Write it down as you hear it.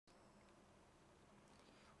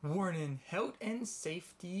Warning, health and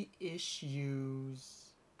safety issues.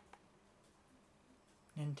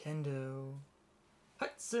 Nintendo.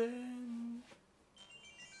 Hudson!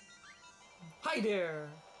 Hi there!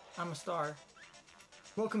 I'm a star.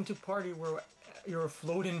 Welcome to Party World, your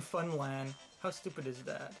floating funland. How stupid is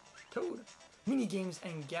that? Toad. Minigames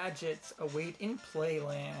and gadgets await in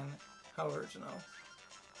Playland. How original.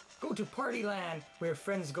 Go to Partyland, where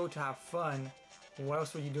friends go to have fun. What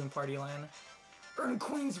else would you do in Partyland? Earn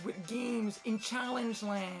coins with games in Challenge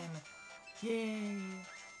Land. Yay.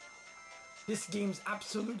 This game's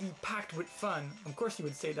absolutely packed with fun. Of course you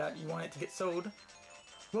would say that. You want it to get sold.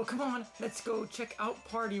 Well, come on. Let's go check out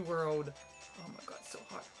Party World. Oh my god, so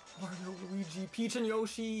hot. Mario, Luigi, Peach, and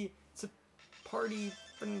Yoshi. It's a party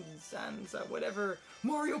Zanza, whatever.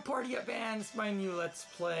 Mario Party Advance, my new Let's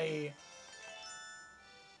Play.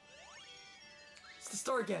 It's the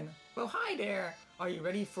store again. Well, hi there. Are you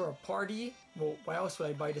ready for a party? Well, why else would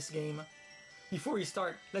I buy this game? Before we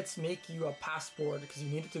start, let's make you a passport because you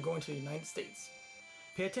need it to go into the United States.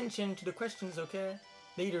 Pay attention to the questions, okay?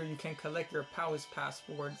 Later, you can collect your pals'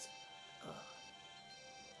 passports.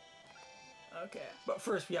 Okay, but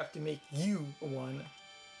first we have to make you one.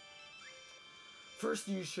 First,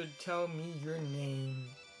 you should tell me your name.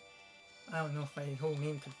 I don't know if my whole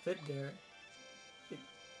name could fit there.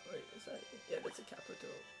 Wait, is that? Yeah, that's a capital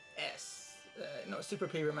S. No, Super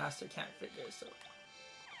Paper Master can't fit there, so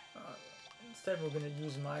instead we're gonna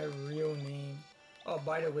use my real name. Oh,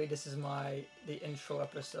 by the way, this is the intro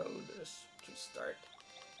episode to start.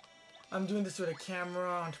 I'm doing this with a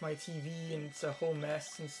camera onto my TV, and it's a whole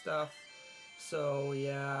mess and stuff. So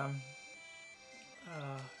yeah,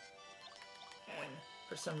 and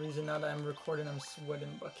for some reason now that I'm recording, I'm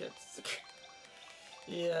sweating buckets.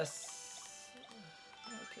 Yes.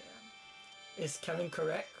 Okay. Is Kevin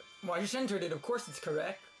correct? Well, I just entered it. Of course it's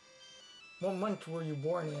correct. What month were you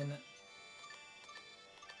born in?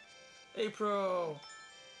 April.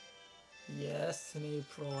 Yes, in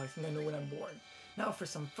April. I think I know when I'm born. Now for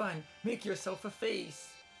some fun, make yourself a face.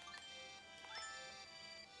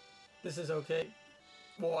 This is okay.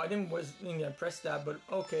 Well, wasn't gonna press that, but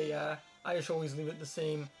okay, yeah. I just always leave it the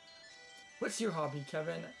same. What's your hobby,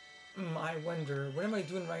 Kevin? I wonder. What am I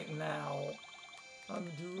doing right now?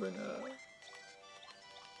 I'm doing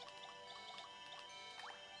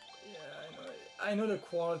yeah, I know the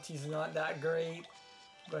quality's not that great,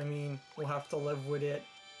 but I mean, we'll have to live with it.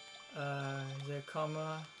 Is there a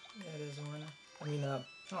comma? Yeah, there's one. I mean, not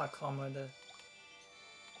a comma, the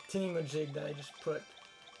thingamajig that I just put.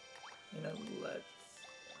 You know,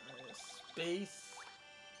 space.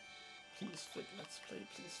 Please fit, let's play,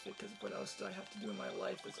 please fit, because what else do I have to do in my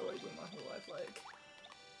life? That's all I do in my whole life, like.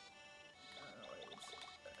 I don't know,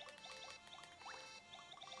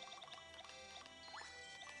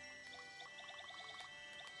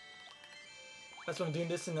 that's why I'm doing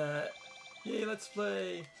this in a... Yay, let's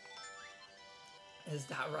play! Is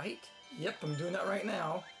that right? Yep, I'm doing that right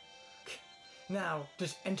now. Now,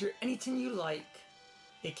 just enter anything you like.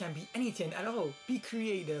 It can be anything at all. Be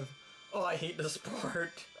creative. Oh, I hate this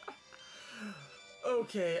part.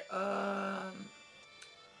 Okay,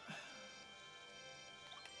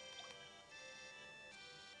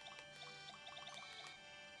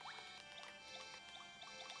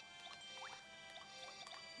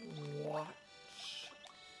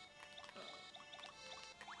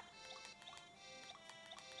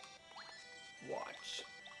 Watch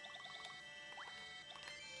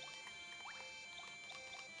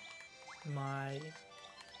my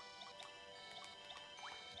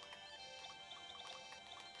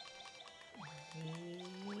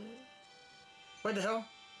what the hell?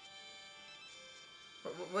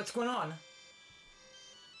 What's going on?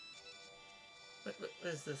 What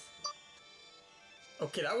is this?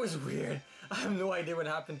 Okay, that was weird. I have no idea what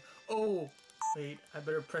happened. Oh, wait, I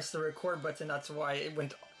better press the record button. That's why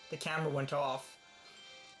the camera went off.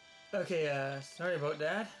 Okay, sorry about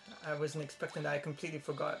that. I wasn't expecting that. I completely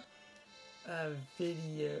forgot.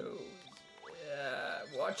 Videos.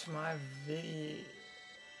 Watch my video.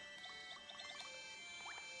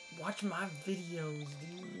 Watch my videos,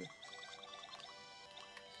 dude.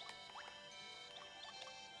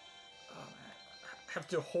 Oh, man. I have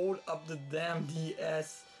to hold up the damn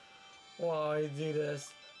DS while I do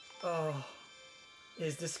this. Oh.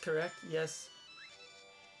 Is this correct? Yes.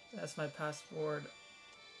 That's my passport.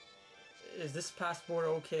 Is this passport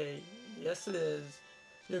okay? Yes, it is.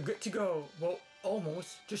 You're good to go. Well,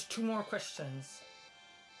 almost. Just 2 more questions.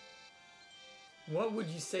 What would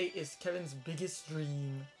you say is Kevin's biggest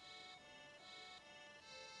dream?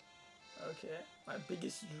 Okay, my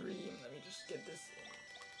biggest dream. Let me just get this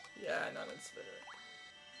in. Yeah, no, that's better.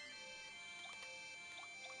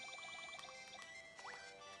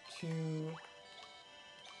 to...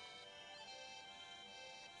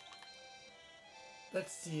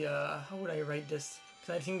 Let's see, how would I write this?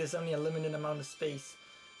 Because I think there's only a limited amount of space.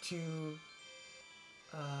 To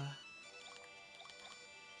have...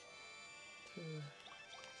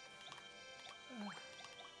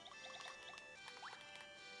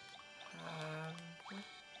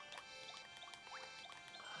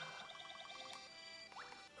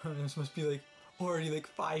 This must be like already like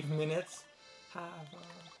 5 minutes. Have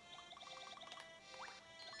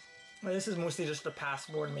well, this is mostly just the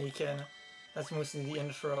password making. That's mostly the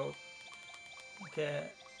intro.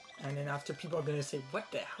 Okay, and then after people are gonna say, what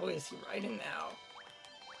the hell is he writing now?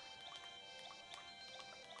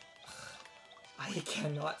 I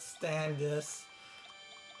cannot stand this.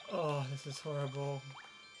 Oh, this is horrible.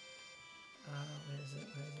 Where is it?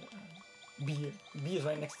 B. B is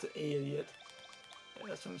right next to A, idiot. Yeah,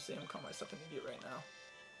 that's what I'm saying. I'm calling myself an idiot right now.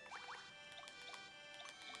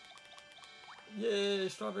 Yay,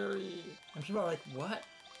 strawberry! And people are like, what?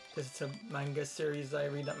 Because it's a manga series I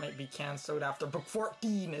read that might be cancelled after book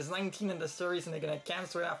 14 is 19 in the series and they're gonna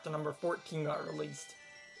cancel it after number 14 got released.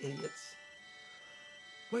 Idiots.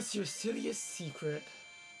 What's your silliest secret?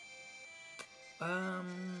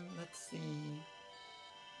 Let's see.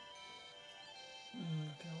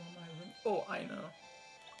 Oh, I know.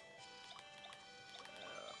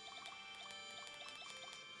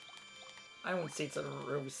 I won't say it's a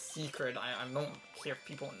real secret. I don't care if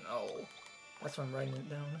people know. That's why I'm writing it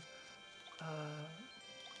down.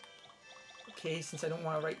 Okay, since I don't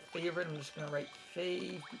want to write favorite, I'm just gonna write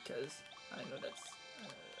fave because I know that's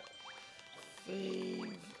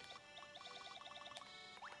fave.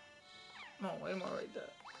 No, why do I write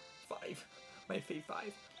that? 5. My fave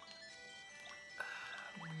 5.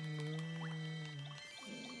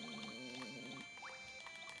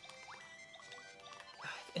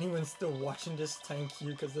 If anyone's still watching this, thank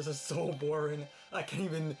you, because this is so boring. I can't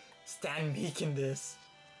even stand making this.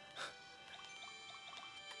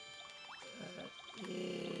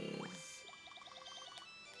 Is...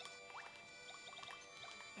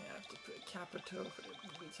 I have to put capital for the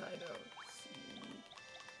movie title.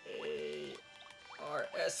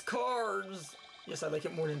 C-A-R-S, Cars! Yes, I like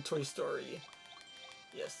it more than Toy Story.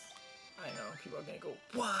 Yes, I know, people are gonna go,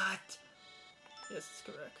 what? Yes, it's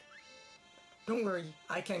correct. Don't worry,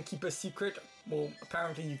 I can't keep a secret. Well,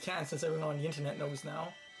 apparently you can, since everyone on the internet knows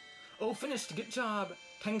now. Oh, finished, good job.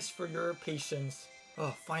 Thanks for your patience.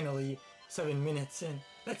 Oh, finally, 7 minutes in.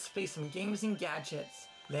 Let's play some games and gadgets.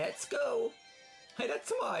 Let's go. Hey,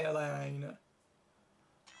 that's my line.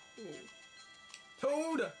 Ooh.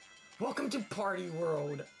 Toad, welcome to Party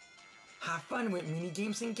World. Have fun with mini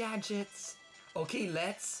games and gadgets. Okay,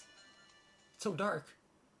 let's... It's so dark.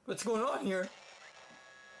 What's going on here?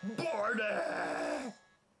 Party!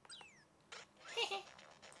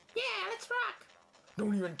 Yeah, let's rock.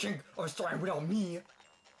 Don't even think of starting without me.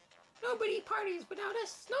 Nobody parties without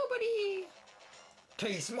us. Nobody.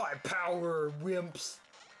 Taste my power, wimps.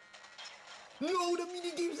 No, the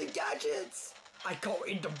mini games and gadgets. I call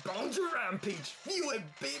it the Bouncer Rampage. Feel it,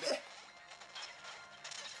 baby.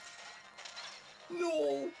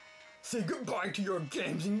 No. Say goodbye to your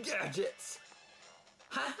games and gadgets.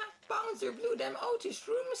 Haha, Bouncer blew them out to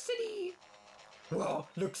Shroom City. Well,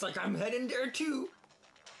 looks like I'm heading there too.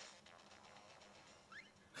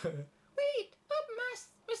 Wait up,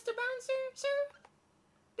 Mr. Bouncer, sir.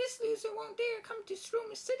 This loser won't dare come to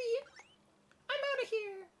Shroom City. I'm out of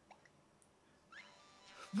here.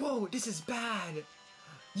 Whoa, this is bad.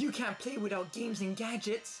 You can't play without games and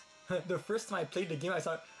gadgets. The first time I played the game, I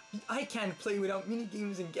thought, I can't play without mini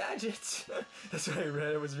games and gadgets. That's what I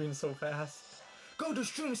read. It was reading so fast. Go to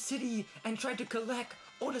Shroom City and try to collect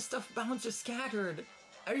all the stuff Bouncer scattered.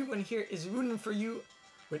 Everyone here is rooting for you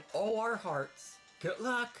with all our hearts. Good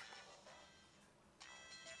luck.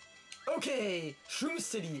 Okay, Shroom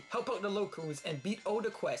City, help out the locals and beat all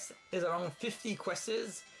the quests. There's around 50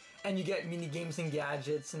 quests, and you get mini games and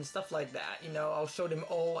gadgets and stuff like that. You know, I'll show them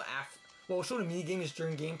all after. Well, I'll show the mini games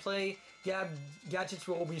during gameplay. Yeah, gadgets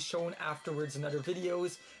will be shown afterwards in other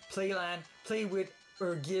videos. Playland, play with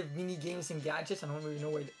or give mini games and gadgets. I don't really know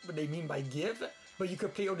what they mean by give, but you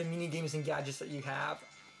could play all the mini games and gadgets that you have.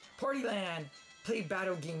 Partyland, play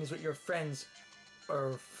battle games with your friends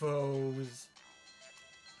or foes.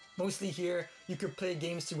 Mostly here, you could play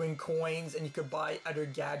games to win coins and you could buy other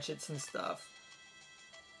gadgets and stuff.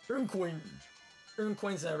 Earn coins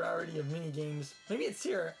and a rarity of mini games. Maybe it's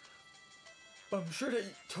here. But I'm sure that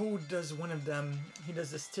Toad does one of them. He does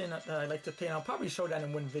this tin that I like to play, and I'll probably show that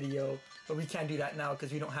in one video. But we can't do that now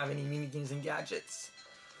because we don't have any mini games and gadgets.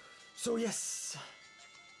 So yes.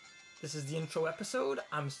 This is the intro episode.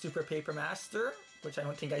 I'm Super Paper Master, which I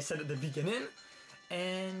don't think I said at the beginning.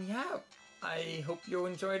 And yeah, I hope you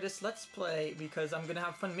enjoy this Let's Play because I'm gonna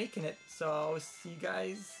have fun making it. So I'll see you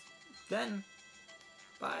guys then.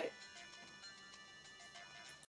 Bye.